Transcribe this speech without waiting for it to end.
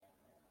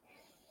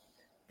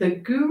The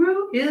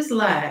Guru is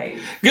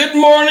live. Good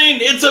morning.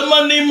 It's a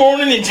Monday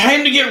morning and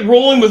time to get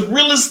rolling with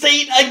real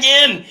estate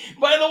again.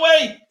 By the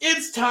way,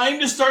 it's time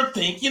to start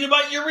thinking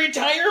about your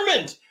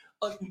retirement.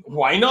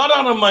 Why not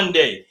on a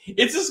Monday?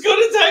 It's as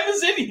good a time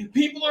as any.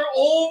 People are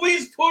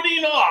always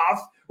putting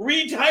off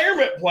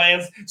retirement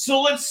plans.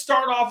 So let's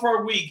start off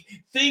our week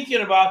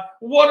thinking about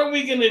what are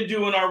we going to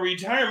do in our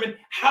retirement?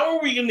 How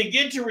are we going to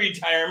get to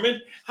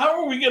retirement?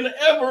 How are we going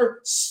to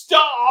ever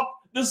stop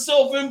the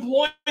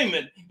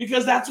self-employment?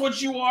 Because that's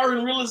what you are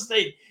in real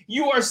estate.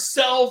 You are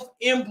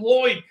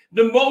self-employed.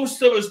 The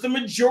most of us, the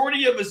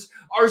majority of us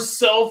are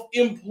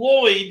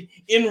self-employed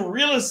in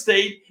real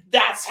estate.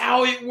 That's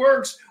how it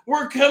works.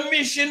 We're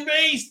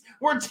commission-based.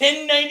 We're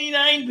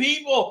 1099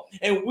 people.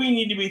 And we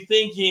need to be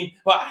thinking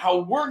about how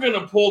we're going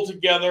to pull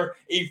together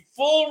a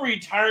full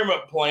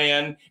retirement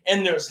plan.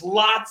 And there's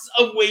lots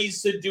of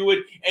ways to do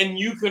it. And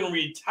you can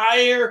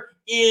retire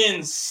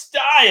in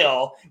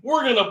style.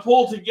 We're going to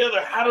pull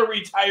together how to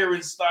retire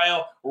in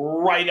style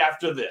right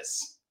after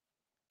this.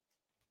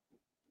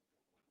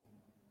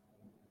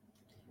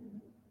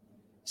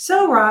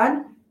 So,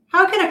 Rod,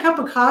 how can a cup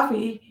of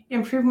coffee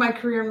improve my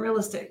career in real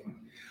estate?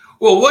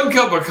 Well, one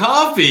cup of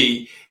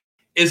coffee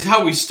is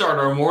how we start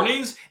our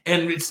mornings,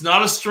 and it's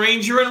not a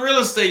stranger in real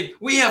estate.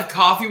 We have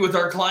coffee with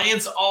our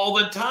clients all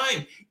the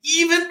time.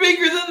 Even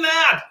bigger than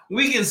that,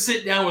 we can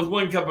sit down with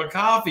one cup of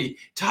coffee,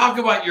 talk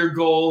about your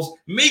goals,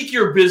 make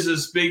your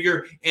business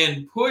bigger,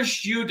 and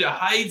push you to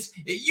heights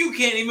that you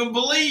can't even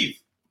believe.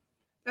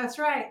 That's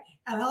right.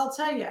 And I'll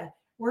tell you,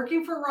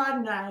 working for Rod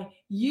and I,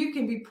 you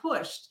can be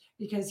pushed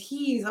because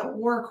he's a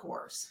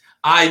workhorse.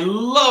 I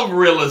love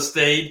real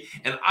estate,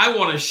 and I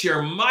want to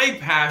share my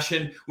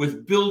passion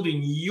with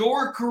building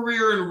your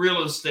career in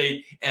real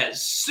estate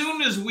as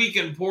soon as we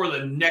can pour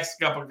the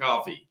next cup of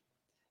coffee.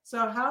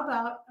 So how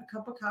about a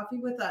cup of coffee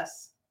with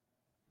us?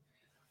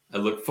 I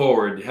look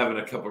forward to having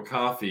a cup of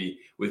coffee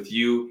with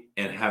you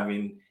and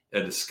having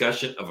a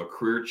discussion of a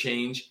career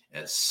change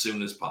as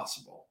soon as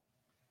possible.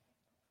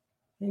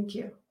 Thank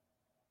you.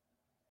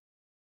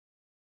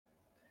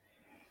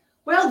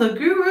 Well, the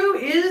Guru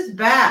is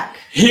back.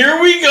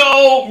 Here we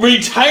go.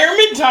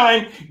 Retirement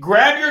time.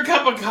 Grab your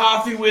cup of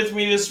coffee with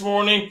me this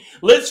morning.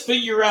 Let's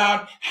figure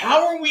out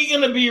how are we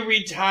going to be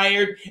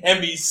retired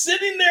and be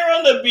sitting there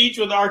on the beach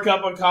with our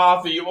cup of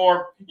coffee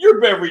or your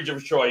beverage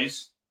of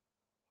choice.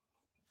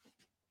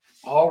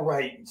 All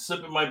right.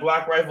 Sipping my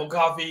Black Rifle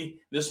coffee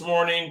this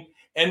morning.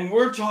 And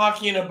we're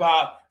talking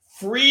about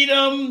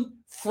freedom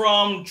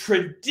from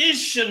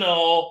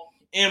traditional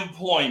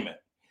employment.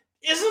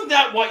 Isn't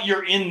that what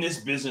you're in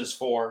this business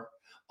for?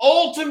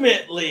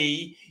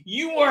 Ultimately,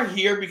 you are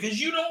here because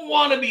you don't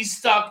want to be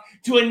stuck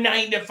to a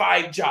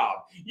 9-to-5 job.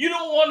 You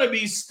don't want to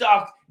be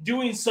stuck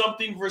doing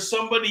something for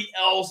somebody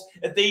else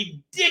that they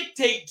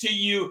dictate to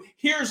you.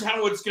 Here's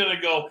how it's going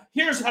to go.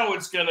 Here's how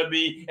it's going to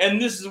be.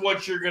 And this is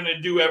what you're going to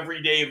do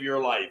every day of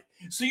your life.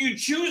 So you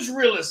choose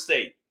real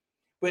estate.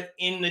 But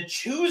in the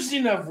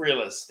choosing of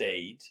real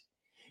estate,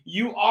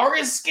 you are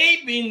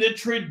escaping the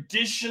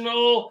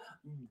traditional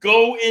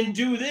go and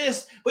do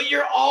this, but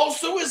you're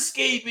also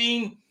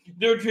escaping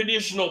the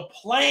traditional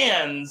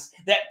plans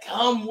that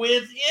come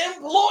with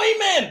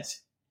employment.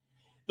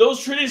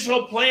 Those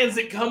traditional plans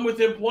that come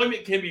with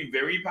employment can be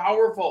very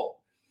powerful.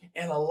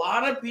 And a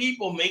lot of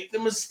people make the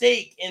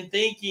mistake in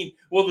thinking,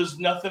 well, there's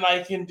nothing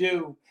I can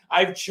do.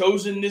 I've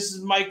chosen this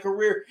as my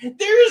career.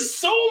 There is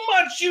so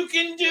much you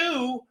can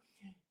do.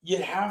 You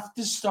have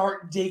to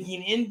start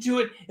digging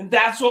into it. And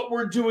that's what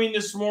we're doing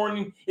this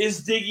morning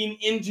is digging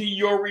into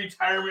your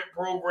retirement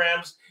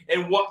programs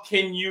and what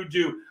can you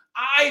do.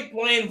 I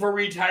plan for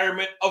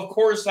retirement. Of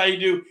course I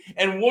do.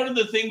 And one of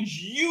the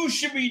things you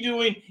should be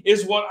doing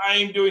is what I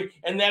am doing.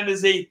 And that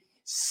is a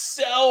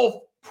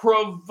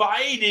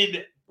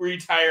self-provided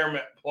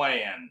retirement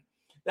plan.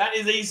 That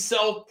is a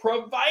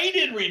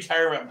self-provided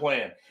retirement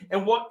plan.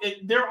 And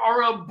there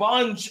are a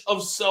bunch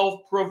of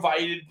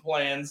self-provided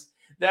plans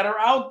that are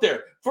out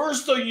there.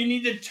 First, though, you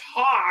need to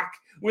talk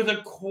with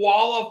a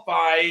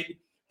qualified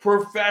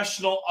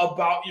professional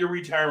about your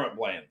retirement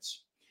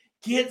plans.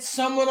 Get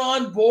someone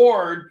on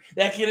board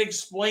that can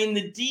explain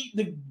the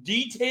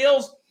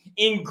details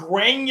in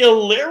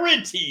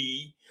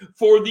granularity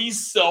for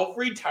these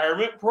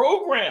self-retirement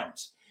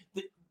programs.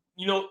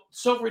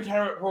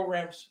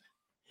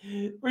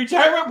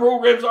 Retirement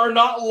programs are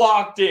not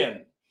locked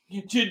in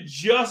to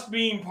just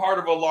being part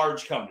of a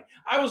large company.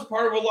 I was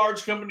part of a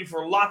large company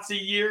for lots of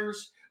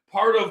years,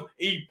 part of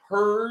a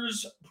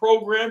PERS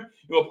program,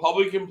 a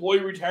public employee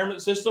retirement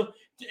system,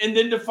 and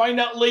then to find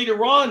out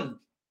later on,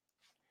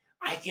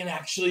 I can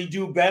actually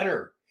do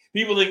better.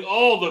 People think,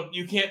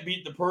 you can't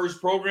beat the PERS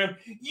program.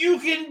 You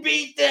can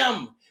beat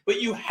them, but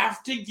you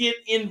have to get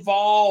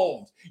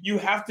involved. You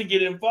have to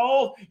get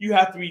involved. You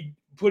have to be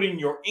putting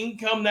your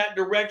income that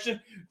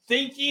direction,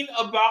 thinking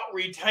about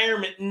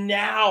retirement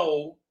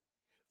now.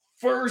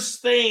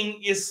 First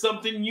thing is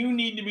something you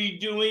need to be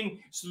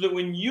doing so that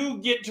when you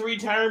get to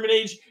retirement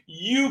age,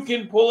 you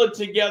can pull it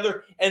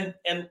together. And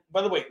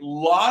by the way,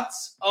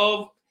 lots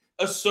of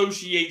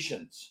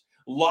associations,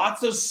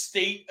 lots of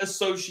state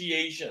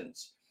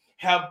associations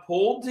have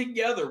pulled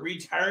together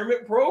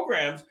retirement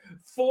programs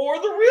for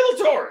the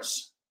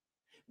realtors.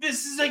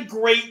 This is a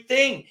great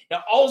thing.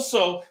 Now,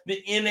 also,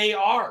 the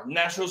NAR,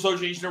 National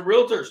Association of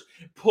Realtors,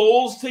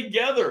 pulls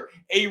together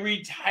a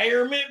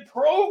retirement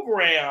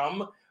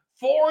program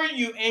for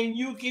you, and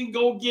you can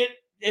go get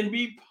and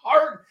be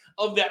part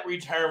of that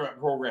retirement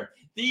program.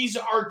 These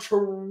are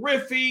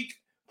terrific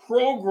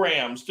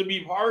programs to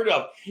be part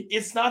of.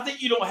 It's not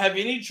that you don't have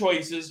any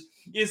choices,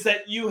 it's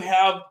that you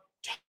have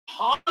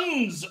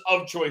tons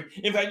of choice.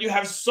 In fact, you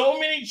have so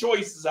many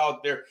choices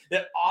out there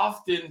that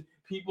often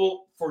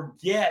people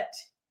forget,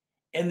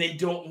 and they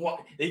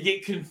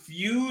get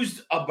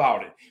confused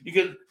about it.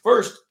 Because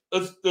first,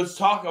 let's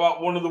talk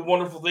about one of the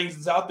wonderful things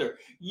that's out there.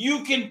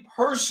 You can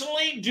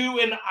personally do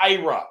an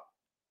IRA.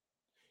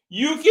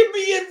 You can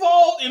be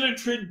involved in a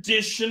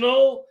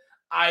traditional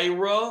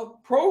IRA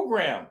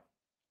program.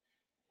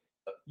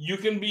 You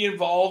can be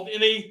involved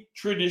in a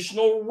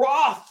traditional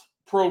Roth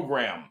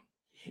program.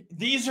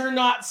 These are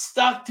not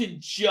stuck to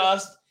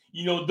just,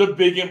 the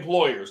big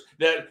employers.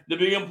 That the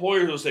big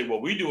employers will say,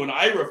 well, we do an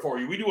IRA for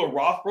you. We do a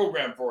Roth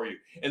program for you.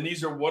 And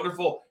these are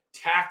wonderful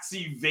tax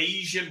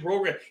evasion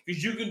programs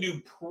because you can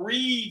do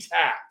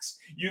pre-tax.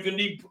 You can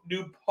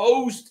do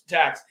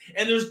post-tax.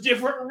 And there's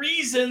different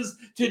reasons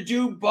to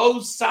do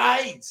both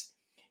sides.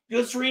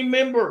 Just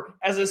remember,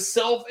 as a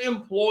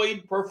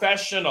self-employed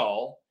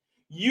professional,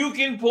 you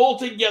can pull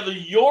together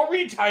your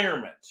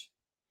retirement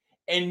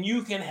and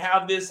you can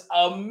have this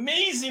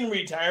amazing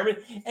retirement,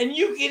 and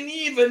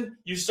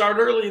you start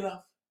early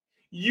enough.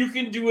 You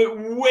can do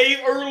it way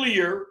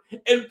earlier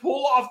and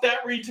pull off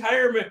that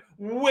retirement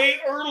way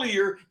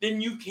earlier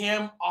than you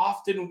can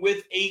often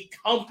with a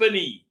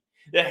company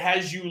that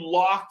has you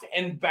locked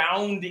and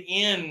bound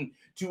in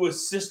to a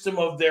system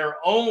of their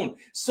own.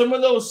 Some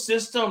of those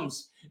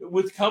systems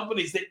with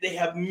companies, they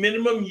have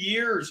minimum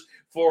years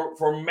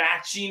for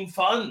matching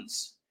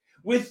funds.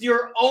 With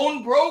your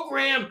own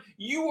program,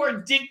 you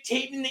are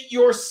dictating it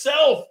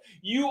yourself.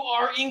 You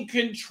are in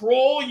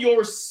control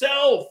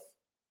yourself.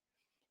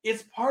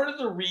 It's part of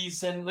the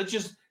reason, let's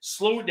just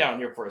slow it down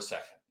here for a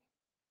second.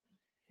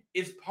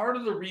 It's part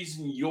of the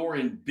reason you're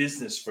in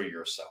business for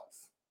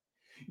yourself.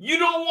 You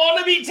don't want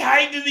to be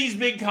tied to these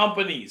big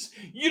companies.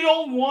 You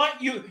don't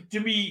want you to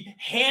be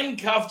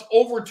handcuffed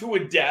over to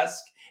a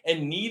desk,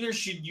 and neither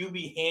should you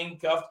be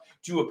handcuffed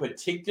to a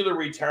particular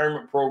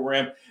retirement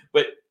program.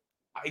 But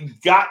I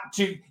got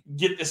to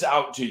get this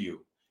out to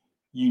you.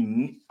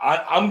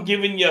 I'm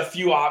giving you a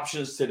few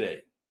options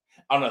today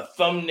on a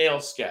thumbnail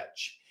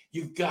sketch.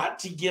 You've got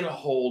to get a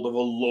hold of a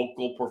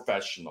local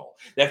professional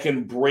that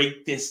can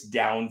break this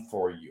down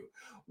for you.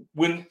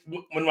 When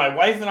my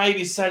wife and I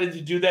decided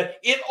to do that,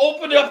 it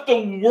opened up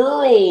the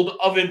world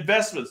of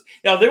investments.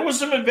 Now, there were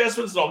some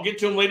investments, and I'll get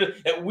to them later,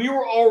 that we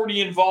were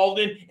already involved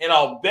in, and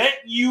I'll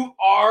bet you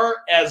are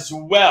as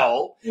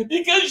well,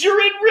 because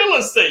you're in real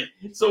estate.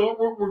 So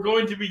we're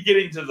going to be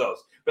getting to those.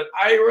 But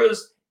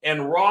IRAs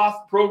and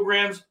Roth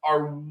programs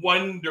are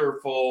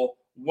wonderful,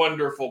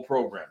 wonderful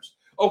programs.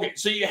 Okay,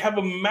 so you have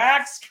a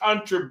max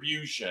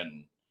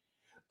contribution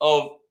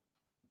of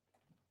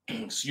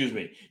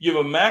you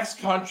have a max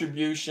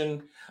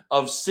contribution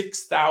of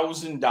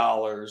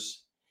 $6,000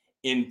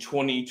 in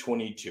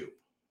 2022.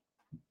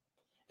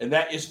 And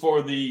that is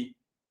for the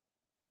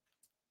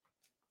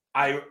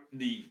IRA.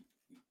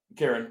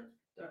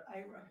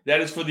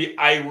 That is for the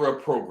IRA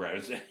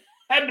program.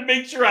 I had to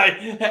make sure I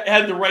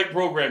had the right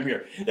program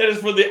here. That is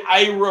for the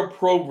IRA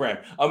program,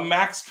 a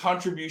max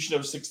contribution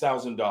of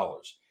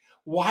 $6,000.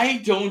 Why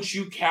don't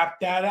you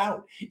cap that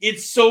out?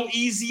 It's so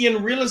easy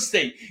in real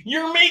estate.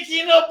 You're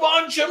making a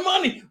bunch of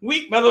money.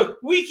 We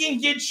can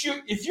get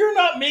you, if you're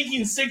not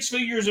making six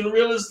figures in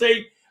real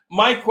estate,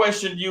 my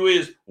question to you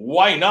is,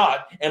 why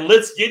not? And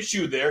let's get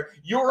you there.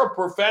 You're a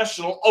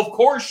professional. Of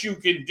course you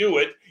can do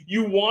it.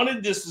 You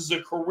wanted this as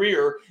a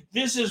career.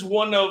 This is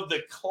one of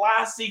the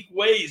classic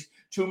ways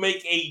to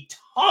make a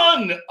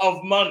ton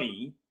of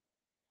money.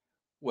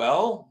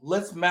 Well,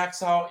 let's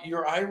max out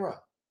your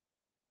IRA.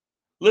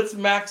 Let's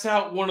max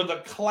out one of the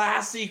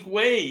classic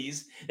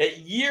ways that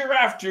year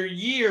after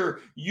year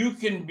you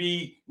can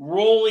be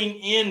rolling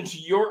into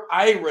your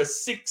IRA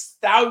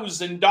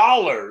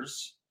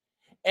 $6,000.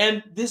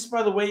 And this,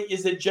 by the way,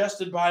 is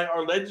adjusted by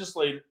our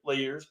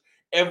legislators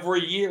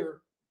every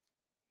year.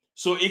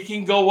 So it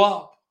can go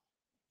up.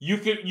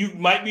 You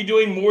might be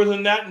doing more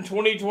than that in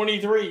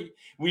 2023.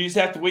 We just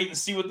have to wait and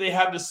see what they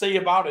have to say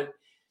about it.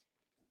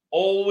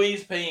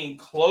 Always paying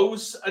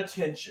close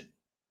attention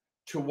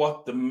to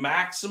what the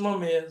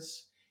maximum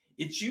is.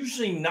 It's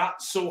usually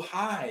not so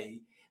high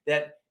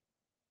that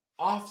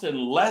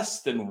often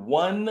less than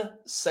one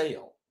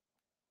sale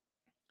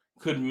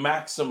could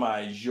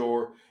maximize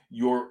your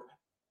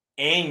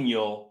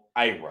annual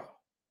IRA.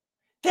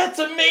 That's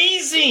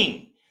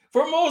amazing.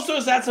 For most of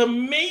us, that's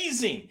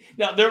amazing.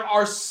 Now, there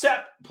are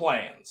SEP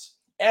plans,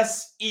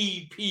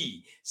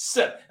 S-E-P,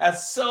 SEP,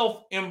 that's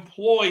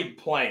self-employed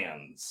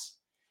plans.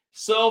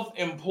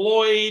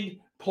 Self-employed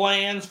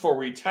plans for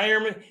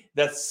retirement,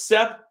 that's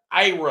SEP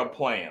IRA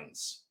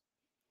plans.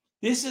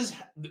 This is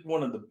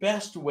one of the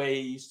best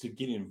ways to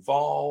get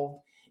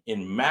involved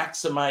in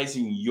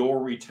maximizing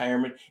your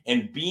retirement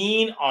and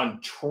being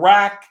on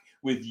track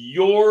with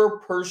your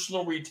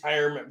personal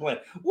retirement plan.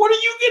 What are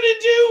you going to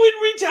do in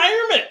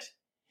retirement?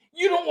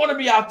 You don't want to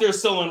be out there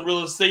selling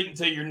real estate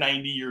until you're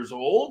 90 years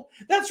old.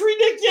 That's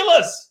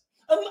ridiculous.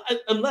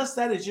 Unless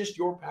that is just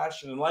your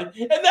passion in life.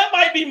 And that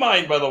might be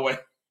mine, by the way.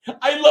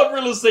 I love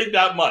real estate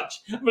that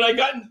much. But I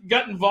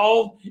got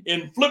involved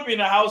in flipping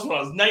a house when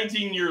I was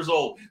 19 years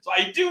old. So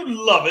I do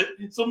love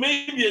it. So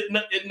maybe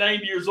at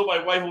 90 years old,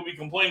 my wife will be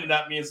complaining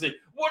at me and say,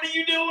 "What are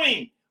you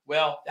doing?"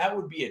 Well, that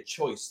would be a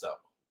choice, though.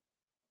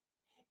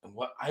 And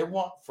what I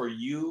want for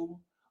you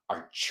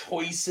are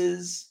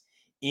choices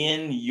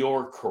in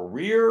your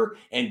career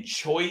and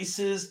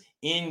choices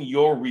in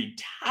your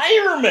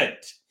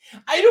retirement.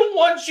 I don't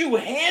want you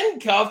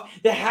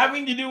handcuffed to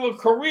having to do a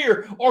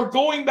career or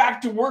going back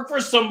to work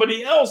for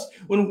somebody else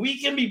when we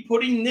can be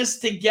putting this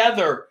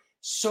together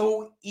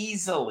so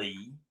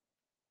easily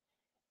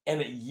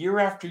and year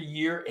after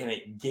year, and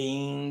it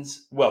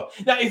gains. Well,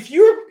 now if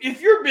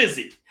you're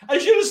busy, I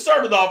should have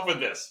started off with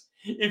this.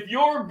 If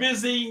you're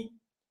busy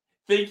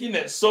thinking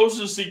that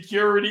Social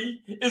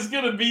Security is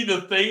going to be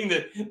the thing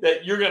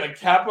that you're going to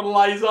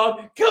capitalize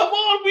on, come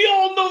on, we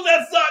all know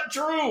that's not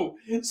true.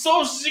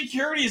 Social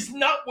Security is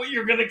not what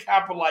you're going to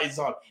capitalize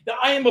on. Now,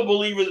 I am a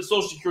believer that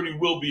Social Security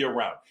will be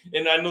around.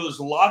 And I know there's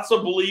lots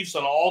of beliefs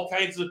on all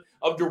kinds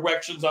of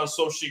directions on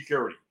Social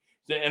Security.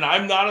 And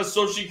I'm not a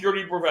Social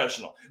Security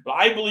professional, but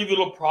I believe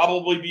it'll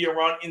probably be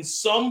around in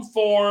some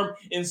form,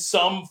 in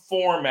some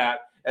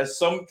format, as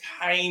some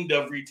kind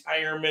of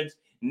retirement,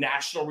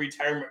 national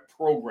retirement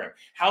program.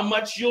 How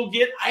much you'll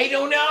get, I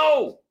don't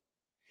know.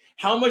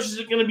 How much is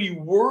it going to be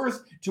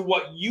worth to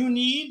what you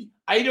need?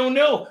 I don't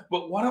know.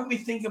 But why don't we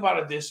think about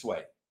it this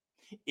way?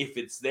 If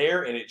it's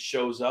there and it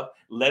shows up,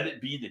 let it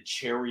be the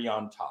cherry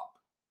on top.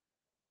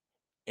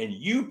 And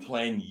you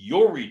plan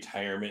your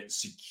retirement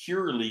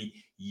securely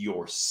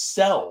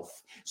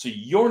yourself, so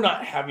you're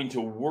not having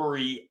to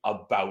worry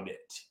about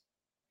it.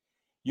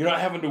 You're not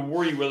having to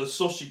worry whether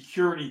Social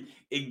Security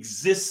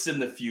exists in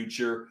the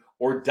future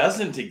or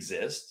doesn't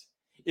exist.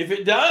 If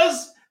it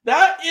does,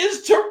 that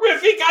is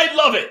terrific. I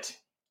love it.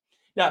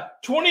 Now,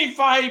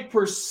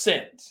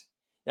 25%.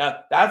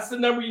 Now, that's the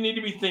number you need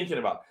to be thinking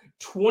about.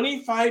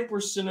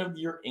 25% of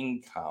your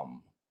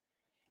income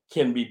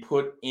can be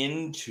put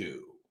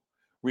into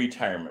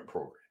retirement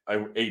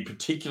program, a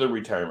particular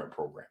retirement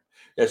program.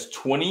 That's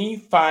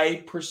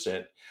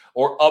 25%,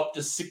 or up to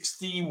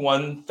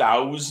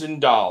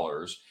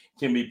 $61,000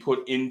 can be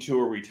put into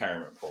a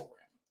retirement program.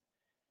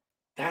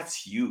 That's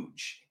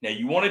huge. Now,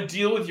 you want to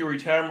deal with your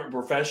retirement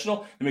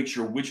professional and make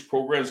sure which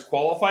programs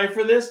qualify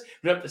for this,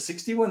 but up to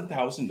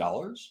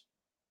 $61,000?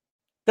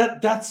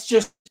 That's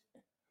just,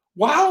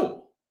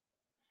 wow.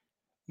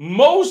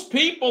 Most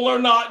people are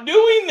not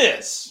doing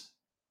this.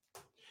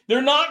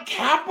 They're not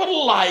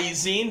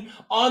capitalizing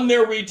on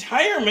their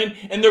retirement,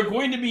 and they're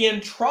going to be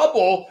in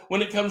trouble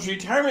when it comes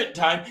retirement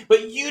time,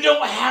 but you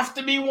don't have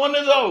to be one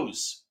of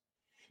those.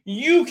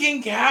 You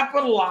can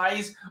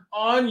capitalize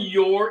on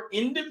your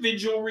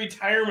individual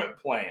retirement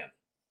plan.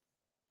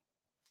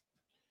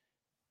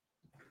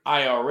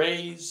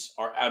 IRAs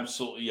are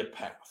absolutely a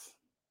path.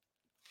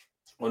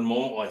 One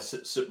moment while I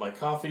sip my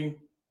coffee.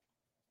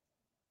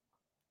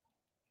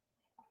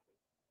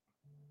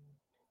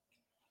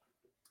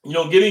 You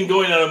know, getting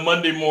going on a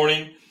Monday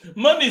morning.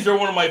 Mondays are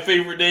one of my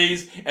favorite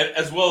days, and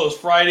as well as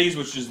Fridays,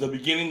 which is the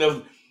beginning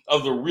of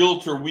the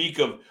realtor week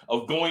of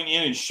going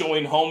in and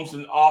showing homes,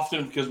 and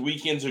often because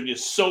weekends are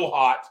just so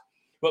hot.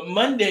 But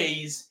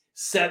Mondays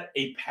set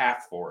a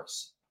path for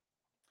us.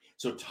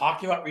 So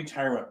talking about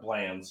retirement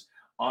plans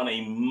on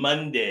a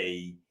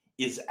Monday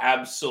is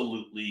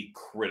absolutely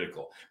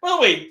critical. By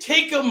the way,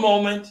 take a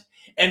moment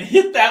and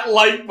hit that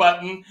like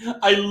button.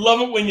 I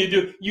love it when you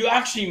do. You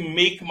actually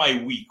make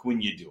my week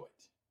when you do it.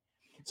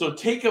 So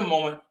take a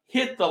moment,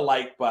 hit the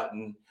like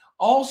button.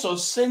 Also,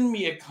 send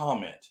me a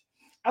comment.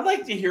 I'd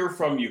like to hear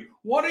from you.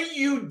 What are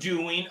you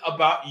doing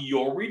about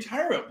your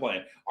retirement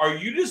plan? Are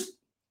you just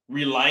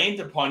reliant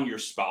upon your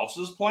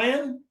spouse's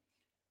plan?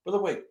 By the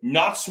way,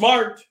 not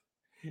smart.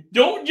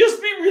 Don't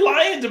just be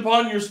reliant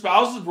upon your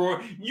spouse's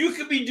program. You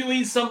could be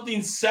doing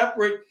something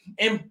separate,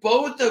 and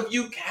both of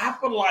you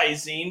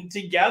capitalizing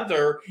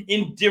together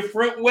in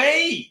different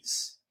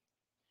ways.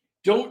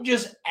 Don't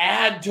just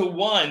add to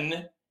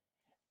one.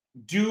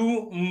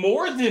 Do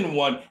more than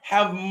one.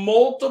 Have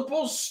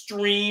multiple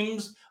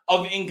streams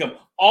of income.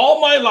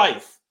 All my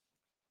life,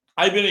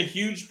 I've been a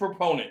huge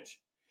proponent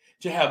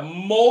to have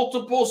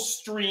multiple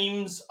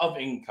streams of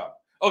income.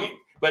 Okay,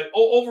 but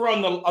over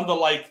on the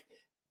like,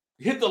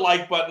 hit the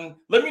like button.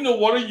 Let me know,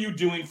 what are you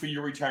doing for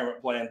your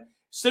retirement plan?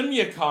 Send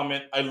me a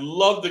comment. I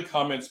love the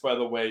comments, by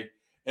the way.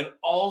 And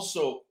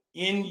also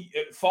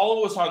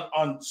follow us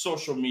on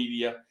social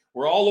media.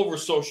 We're all over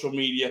social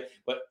media,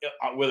 but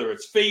whether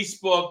it's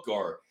Facebook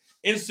or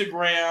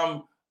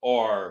Instagram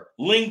or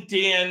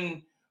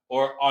LinkedIn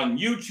or on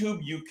YouTube,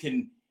 you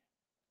can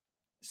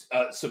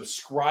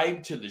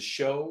subscribe to the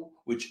show,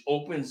 which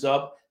opens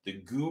up the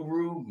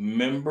Guru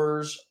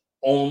members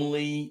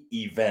only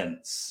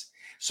events.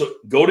 So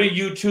go to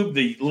YouTube.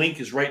 The link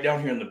is right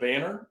down here in the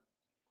banner.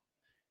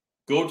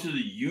 Go to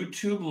the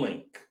YouTube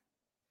link,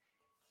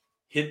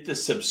 hit the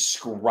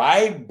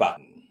subscribe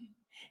button,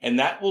 and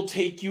that will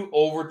take you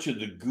over to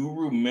the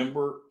Guru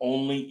member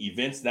only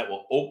events. That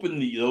will open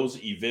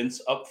those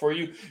events up for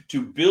you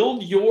to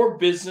build your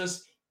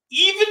business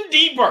even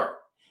deeper.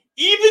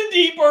 Even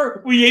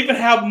deeper. We even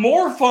have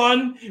more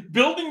fun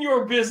building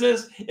your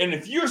business. And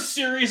if you're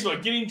serious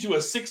about getting to a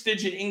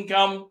 6-digit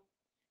income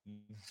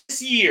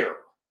this year,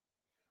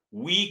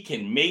 we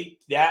can make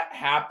that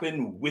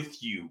happen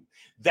with you.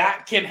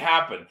 That can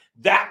happen.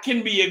 That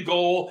can be a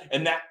goal,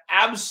 and that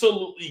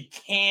absolutely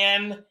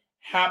can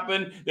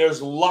happen.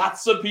 There's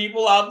lots of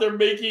people out there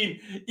making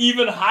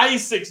even high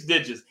 6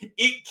 digits.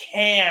 It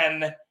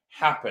can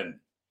happen.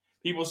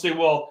 People say,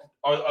 well,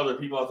 are there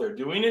people out there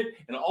doing it?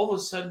 And all of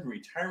a sudden,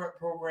 retirement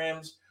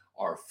programs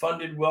are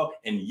funded well.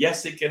 And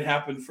yes, it can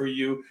happen for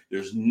you.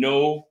 There's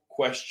no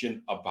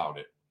question about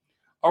it.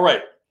 All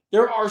right.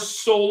 There are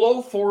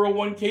solo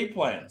 401k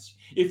plans.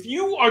 If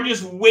you are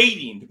just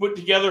waiting to put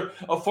together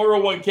a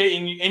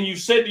 401k and you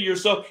said to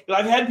yourself,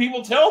 I've had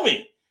people tell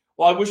me,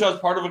 well, I wish I was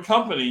part of a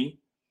company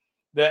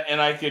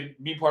and I could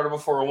be part of a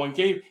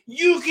 401k.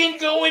 You can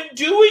go and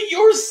do it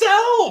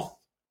yourself.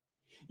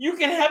 You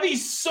can have a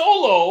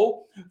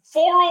solo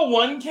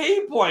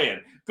 401k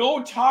plan.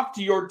 Go talk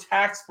to your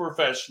tax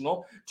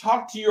professional,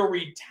 talk to your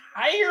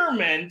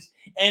retirement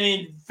and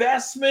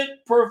investment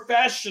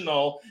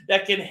professional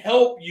that can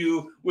help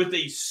you with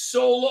a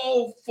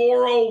solo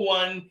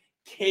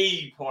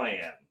 401k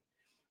plan.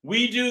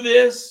 We do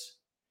this.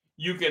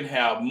 You can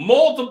have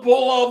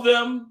multiple of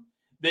them.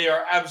 They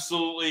are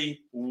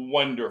absolutely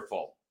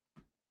wonderful.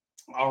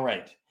 All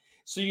right.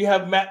 So you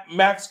have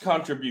max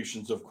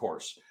contributions, of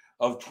course,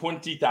 of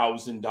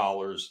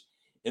 $20,000,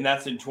 and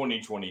that's in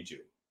 2022.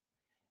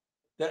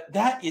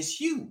 That is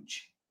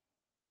huge.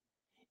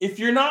 If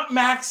you're not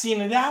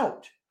maxing it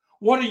out,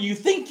 what are you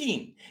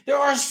thinking? There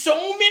are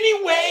so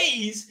many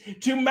ways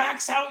to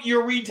max out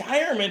your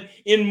retirement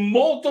in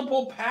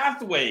multiple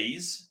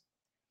pathways.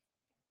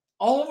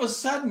 All of a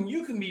sudden,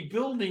 you can be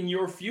building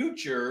your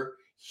future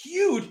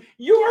huge.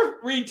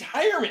 Your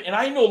retirement, and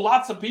I know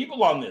lots of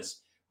people on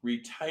this,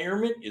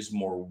 retirement is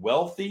more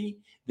wealthy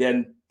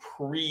than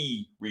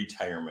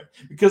pre-retirement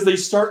because they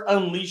start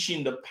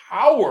unleashing the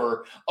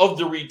power of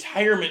the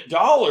retirement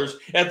dollars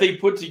that they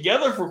put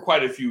together for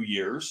quite a few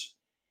years.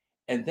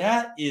 And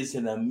that is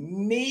an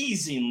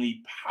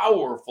amazingly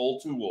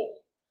powerful tool.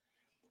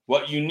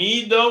 What you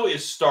need, though,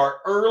 is start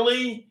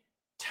early.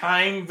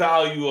 Time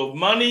value of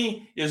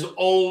money is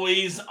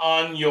always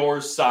on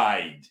your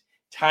side.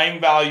 Time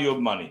value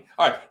of money.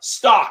 All right,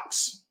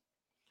 stocks.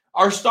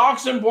 Are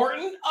stocks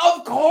important?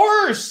 Of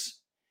course.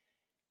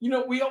 You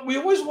know, we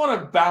always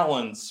want to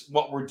balance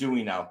what we're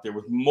doing out there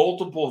with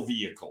multiple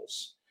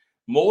vehicles,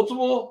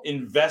 multiple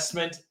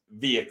investment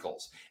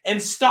vehicles. And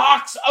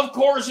stocks, of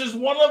course, is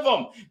one of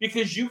them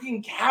because you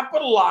can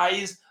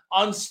capitalize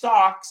on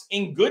stocks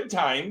in good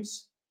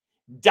times,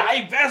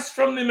 divest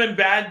from them in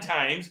bad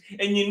times,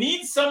 and you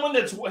need someone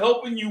that's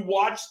helping you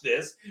watch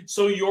this.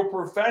 So your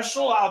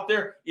professional out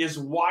there is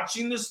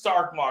watching the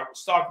stock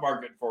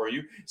market for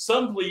you.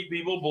 Some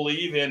people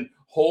believe in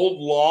hold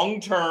long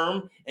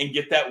term and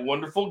get that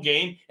wonderful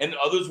gain, and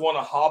others want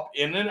to hop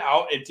in and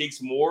out. It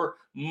takes more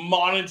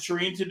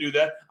monitoring to do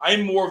that.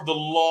 I'm more of the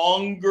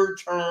longer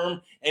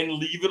term and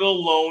leave it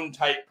alone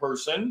type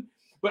person.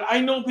 But I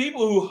know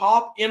people who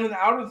hop in and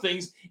out of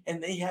things, and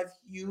they have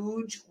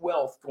huge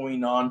wealth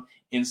going on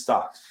in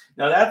stocks.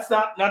 Now, that's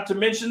not to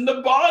mention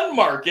the bond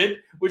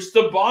market, which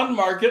the bond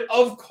market,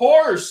 of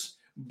course,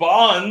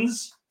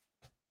 bonds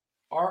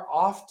are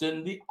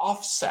often the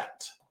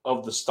offset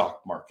of the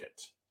stock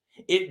market.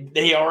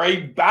 They are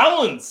a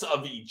balance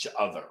of each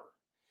other.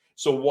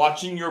 So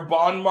watching your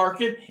bond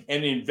market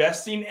and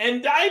investing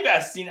and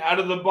divesting out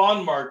of the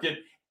bond market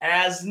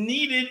as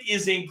needed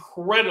is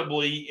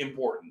incredibly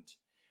important.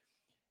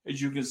 As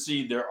you can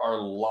see, there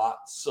are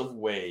lots of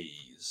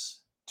ways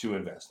to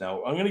invest.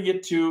 Now, I'm going to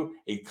get to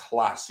a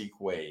classic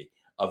way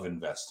of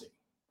investing.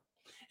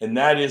 And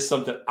that is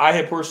something I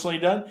have personally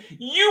done.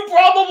 You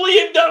probably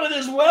have done it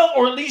as well,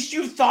 or at least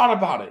you've thought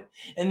about it.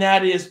 And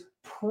that is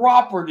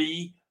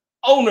property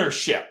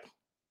ownership.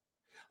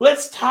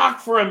 Let's talk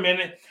for a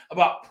minute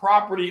about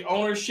property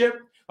ownership.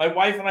 My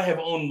wife and I have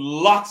owned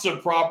lots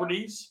of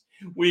properties.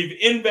 We've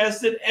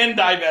invested and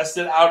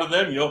divested out of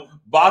them,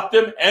 bought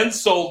them and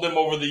sold them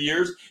over the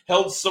years,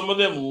 held some of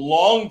them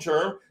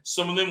long-term.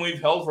 Some of them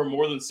we've held for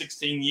more than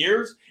 16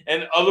 years.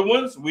 And other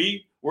ones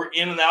we were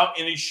in and out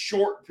in a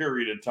short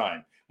period of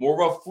time,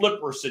 more of a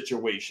flipper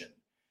situation.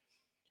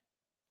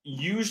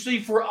 Usually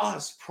for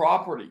us,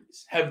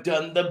 properties have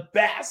done the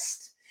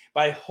best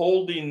by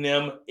holding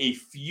them a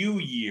few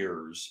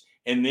years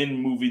and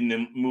then moving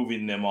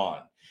them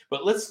on.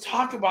 But let's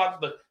talk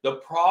about the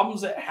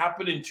problems that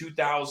happened in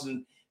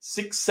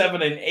 2006,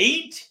 7, and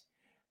 8,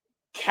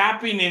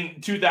 capping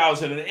in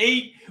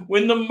 2008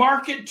 when the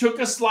market took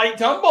a slight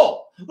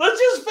tumble. Let's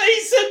just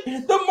face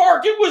it, the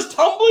market was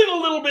tumbling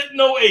a little bit in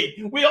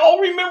 '08. We all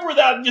remember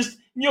that, just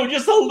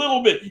a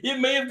little bit. It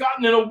may have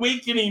gotten an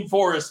awakening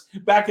for us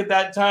back at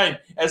that time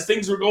as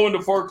things were going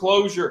to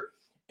foreclosure.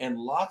 And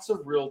lots of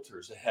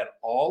realtors had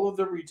all of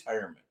their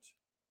retirement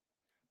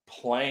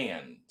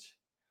planned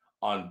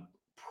on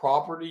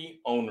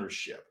property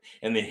ownership,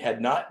 and they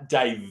had not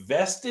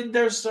divested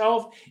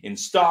themselves in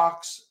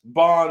stocks,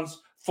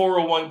 bonds,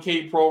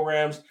 401k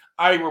programs,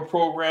 IRA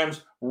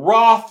programs,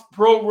 Roth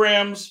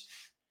programs.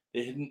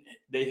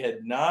 They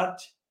had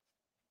not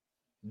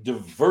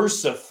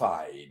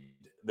diversified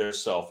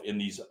themselves in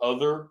these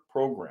other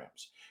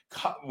programs.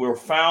 Were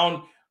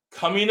found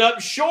coming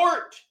up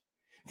short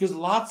because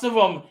lots of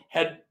them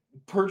had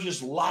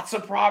purchased lots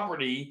of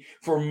property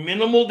for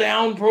minimal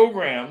down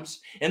programs,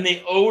 and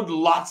they owed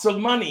lots of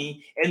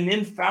money, and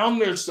then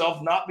found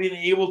themselves not being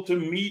able to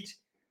meet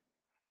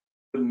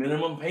the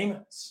minimum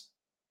payments,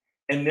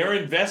 and their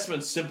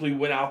investments simply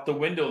went out the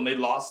window and they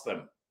lost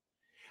them.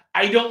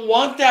 I don't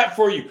want that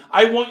for you.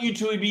 I want you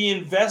to be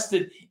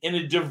invested in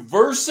a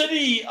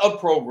diversity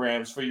of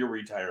programs for your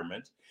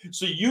retirement,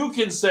 so you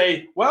can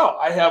say, well,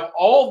 I have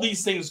all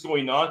these things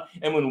going on,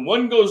 and when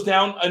one goes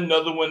down,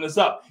 another one is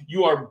up.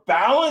 You are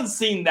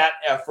balancing that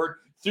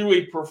effort through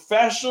a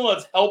professional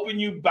that's helping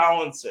you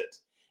balance it.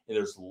 And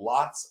there's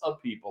lots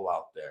of people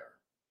out there,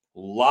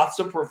 lots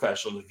of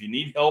professionals. If you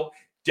need help,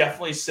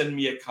 definitely send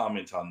me a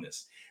comment on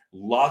this.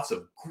 Lots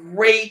of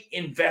great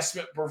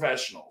investment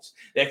professionals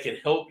that can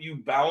help you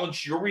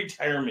balance your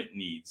retirement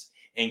needs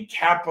and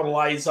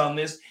capitalize on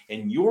this,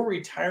 and your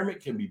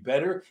retirement can be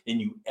better than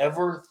you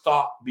ever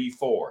thought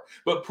before.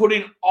 But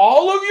putting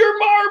all of your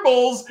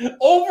marbles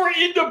over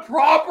into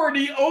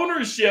property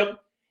ownership,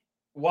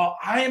 while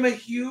I am a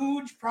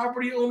huge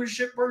property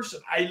ownership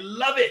person, I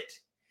love it.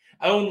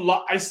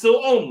 I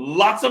still own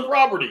lots of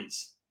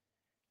properties.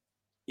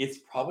 It's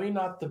probably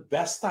not the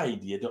best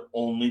idea to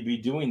only be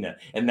doing that.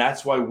 And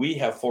that's why we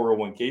have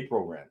 401k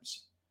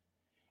programs.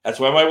 That's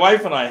why my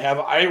wife and I have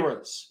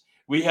IRAs.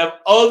 We have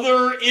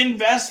other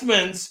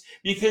investments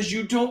because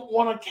you don't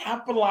want to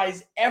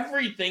capitalize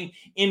everything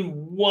in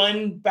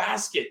one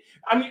basket.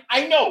 I mean,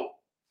 I know.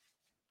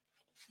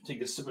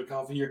 Take a sip of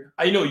coffee here.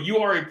 I know you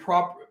are a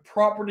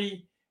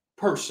property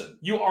person.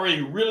 You are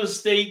a real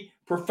estate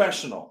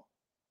professional.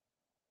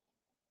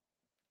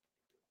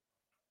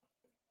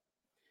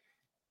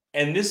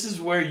 And this is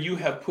where you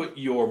have put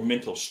your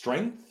mental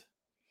strength.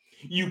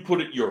 You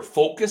put your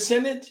focus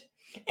in it.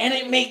 And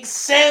it makes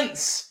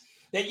sense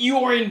that you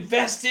are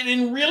invested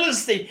in real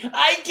estate.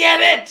 I get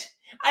it.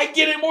 I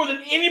get it more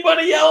than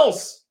anybody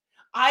else.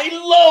 I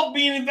love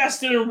being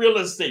invested in real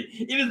estate.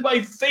 It is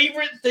my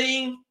favorite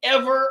thing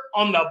ever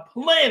on the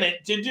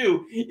planet to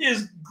do,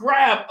 is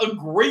grab a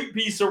great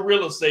piece of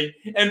real estate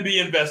and be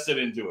invested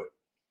into it.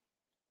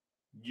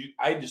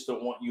 I just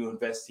don't want you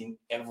investing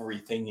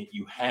everything that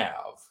you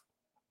have.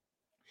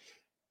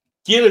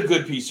 Get a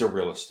good piece of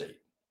real estate,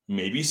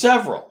 maybe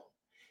several.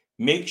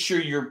 Make sure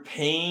you're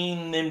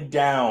paying them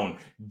down.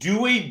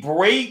 Do a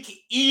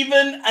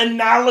break-even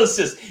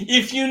analysis.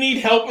 If you need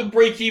help with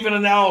break-even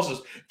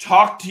analysis,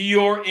 talk to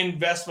your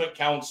investment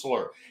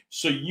counselor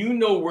so you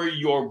know where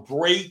your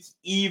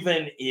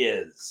break-even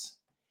is.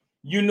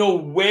 You know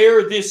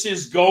where this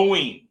is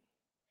going.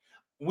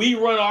 We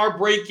run our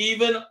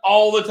break-even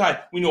all the time.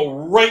 We know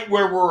right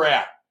where we're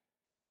at.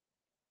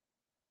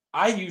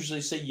 I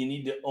usually say you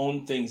need to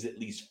own things at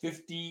least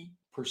 50%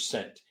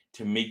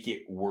 to make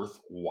it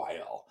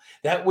worthwhile.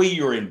 That way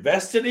you're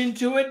invested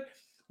into it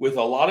with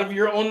a lot of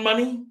your own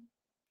money.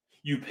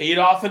 You paid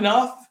off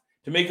enough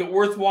to make it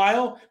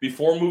worthwhile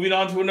before moving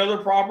on to another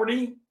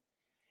property.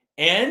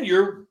 And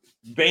you're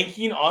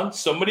banking on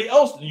somebody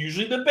else,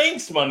 usually the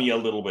bank's money a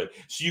little bit.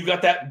 So you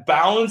got that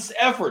balanced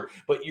effort,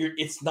 but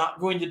it's not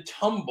going to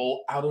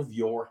tumble out of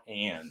your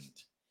hand.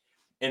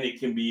 And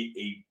it can be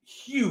a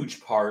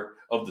huge part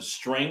of the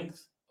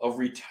strength of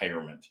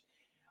retirement.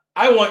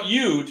 I want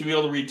you to be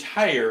able to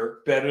retire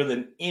better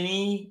than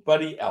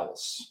anybody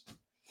else.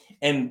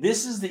 And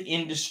this is the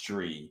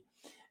industry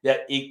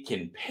that it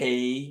can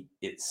pay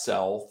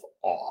itself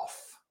off.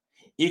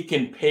 It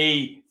can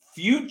pay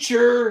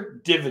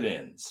future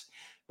dividends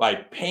by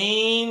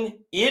paying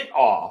it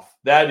off.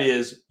 That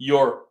is,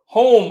 your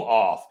home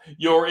off,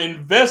 your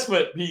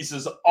investment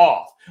pieces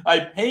off, by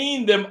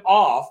paying them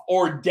off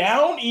or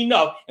down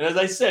enough. And as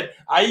I said,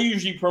 I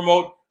usually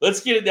promote,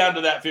 let's get it down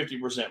to that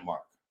 50%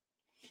 mark.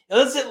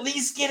 Let's at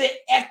least get it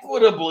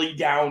equitably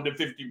down to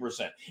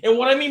 50%. And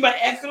what I mean by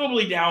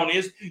equitably down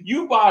is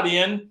you bought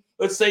in,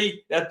 let's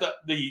say that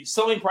the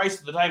selling price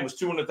at the time was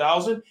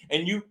 $200,000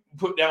 and you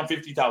put down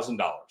 $50,000.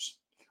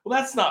 Well,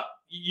 that's not,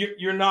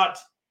 you're not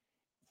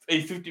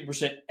a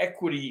 50%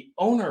 equity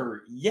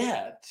owner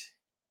yet.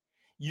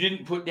 You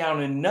didn't put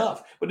down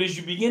enough. But as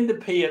you begin to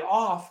pay it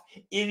off,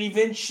 it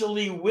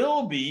eventually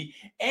will be.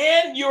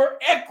 And your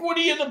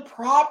equity in the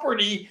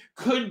property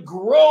could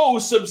grow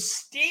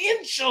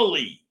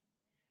substantially,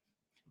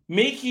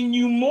 making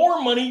you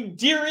more money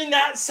during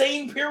that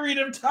same period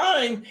of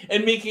time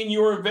and making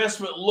your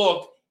investment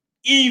look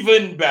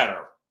even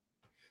better.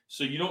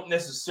 So you don't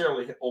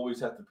necessarily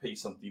always have to pay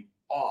something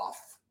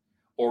off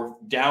or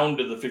down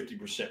to the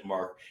 50%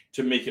 mark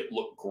to make it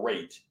look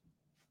great.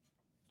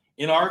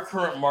 In our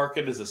current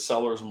market as a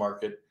seller's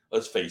market,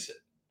 let's face it,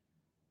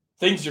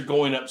 things are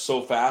going up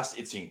so fast,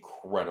 it's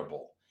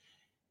incredible.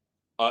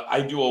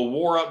 I do a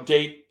war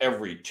update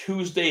every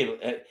Tuesday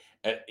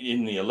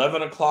in the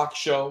 11 o'clock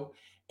show.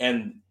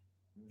 And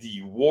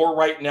the war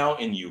right now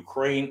in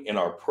Ukraine, and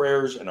our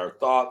prayers and our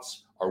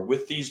thoughts are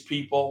with these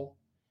people.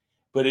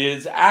 But it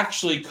is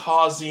actually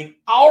causing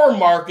our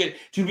market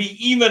to be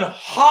even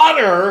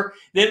hotter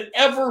than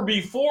ever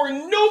before.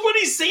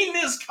 Nobody's seen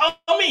this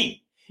coming.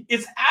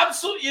 It's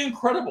absolutely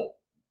incredible,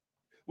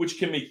 which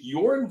can make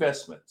your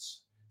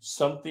investments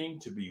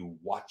something to be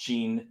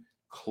watching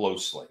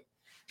closely.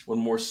 One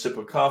more sip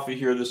of coffee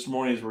here this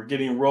morning as we're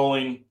getting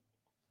rolling.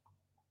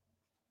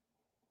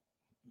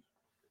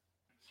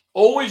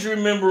 Always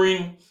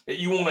remembering that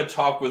you want to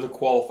talk with a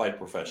qualified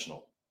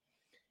professional.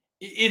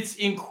 It's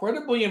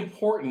incredibly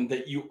important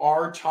that you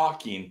are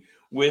talking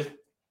with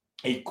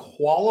a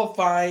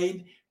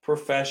qualified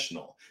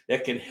professional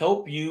that can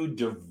help you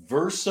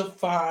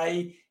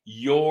diversify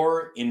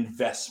your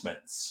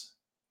investments.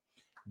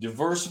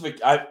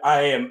 I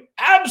am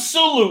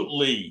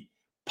absolutely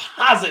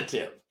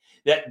positive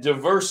that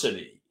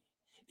diversity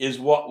is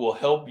what will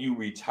help you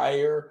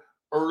retire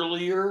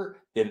earlier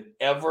than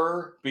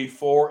ever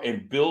before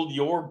and build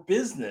your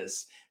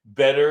business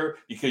better,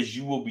 because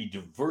you will be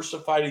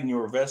diversified in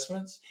your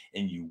investments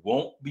and you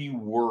won't be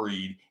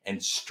worried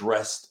and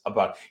stressed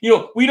about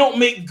it. We don't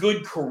make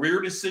good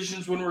career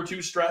decisions when we're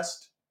too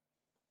stressed.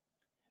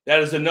 That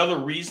is another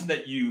reason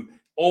that you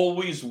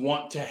always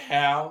want to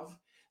have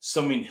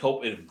someone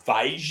help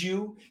advise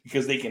you,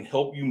 because they can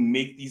help you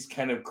make these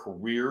kind of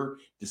career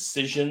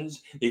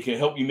decisions. They can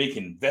help you make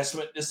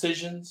investment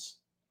decisions.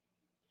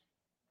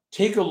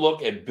 Take a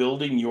look at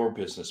building your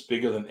business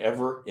bigger than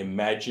ever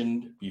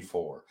imagined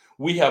before.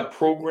 We have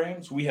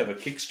programs. We have a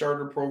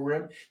Kickstarter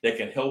program that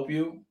can help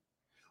you.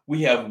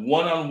 We have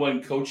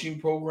one-on-one coaching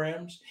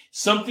programs.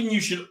 Something you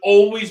should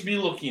always be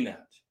looking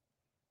at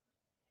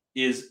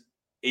is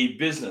a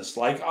business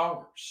like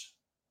ours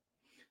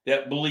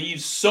that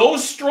believes so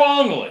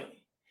strongly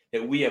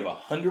that we have a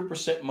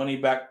 100% money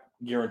back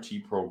guarantee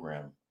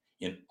program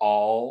in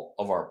all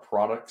of our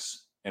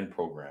products and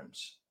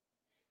programs.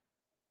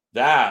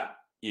 That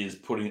is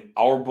putting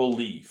our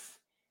belief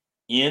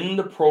in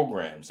the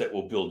programs that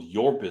will build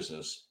your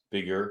business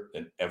bigger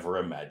than ever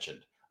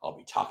imagined. I'll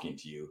be talking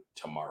to you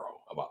tomorrow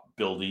about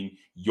building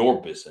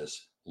your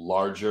business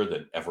larger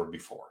than ever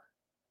before.